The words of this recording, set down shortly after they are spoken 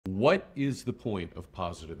what is the point of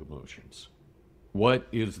positive emotions? What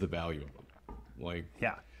is the value of them? Like,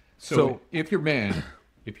 Yeah. so if you're mad,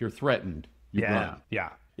 if you're threatened, you run.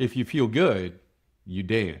 Yeah. If you feel good, you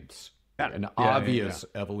dance. Yeah. An Yeah, obvious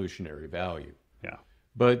evolutionary value. Yeah.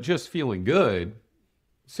 But just feeling good,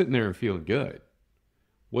 sitting there and feeling good,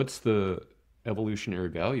 what's the evolutionary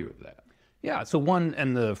value of that? Yeah. So one,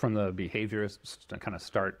 and from the behaviorist kind of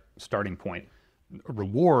starting point,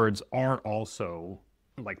 rewards are also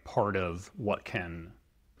like part of what can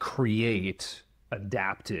create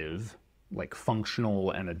adaptive, like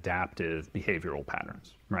functional and adaptive behavioral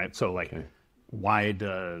patterns, right? So like, why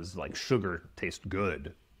does like sugar taste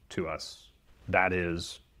good to us? That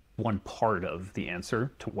is one part of the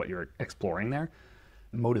answer to what you're exploring there.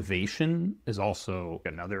 Motivation is also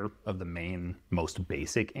another of the main, most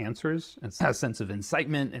basic answers. It's a sense of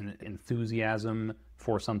incitement and enthusiasm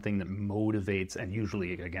for something that motivates, and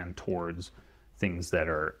usually, again, towards things that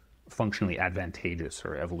are functionally advantageous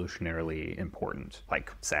or evolutionarily important,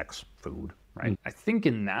 like sex, food, right? I think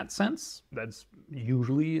in that sense, that's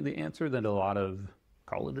usually the answer that a lot of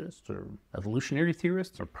ecologists or evolutionary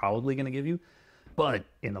theorists are probably going to give you. But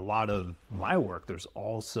in a lot of my work, there's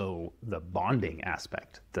also the bonding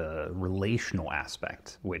aspect, the relational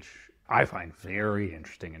aspect, which I find very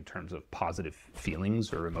interesting in terms of positive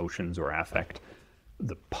feelings or emotions or affect.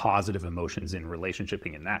 The positive emotions in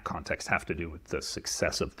relationshiping in that context have to do with the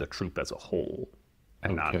success of the troop as a whole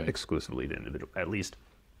and not exclusively the individual. At least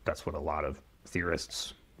that's what a lot of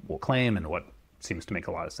theorists will claim, and what seems to make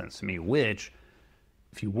a lot of sense to me, which,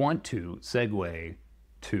 if you want to segue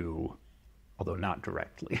to, although not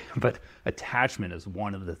directly, but attachment is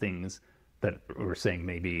one of the things that we're saying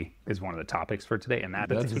maybe is one of the topics for today, and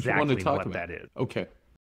that's exactly what that is. Okay.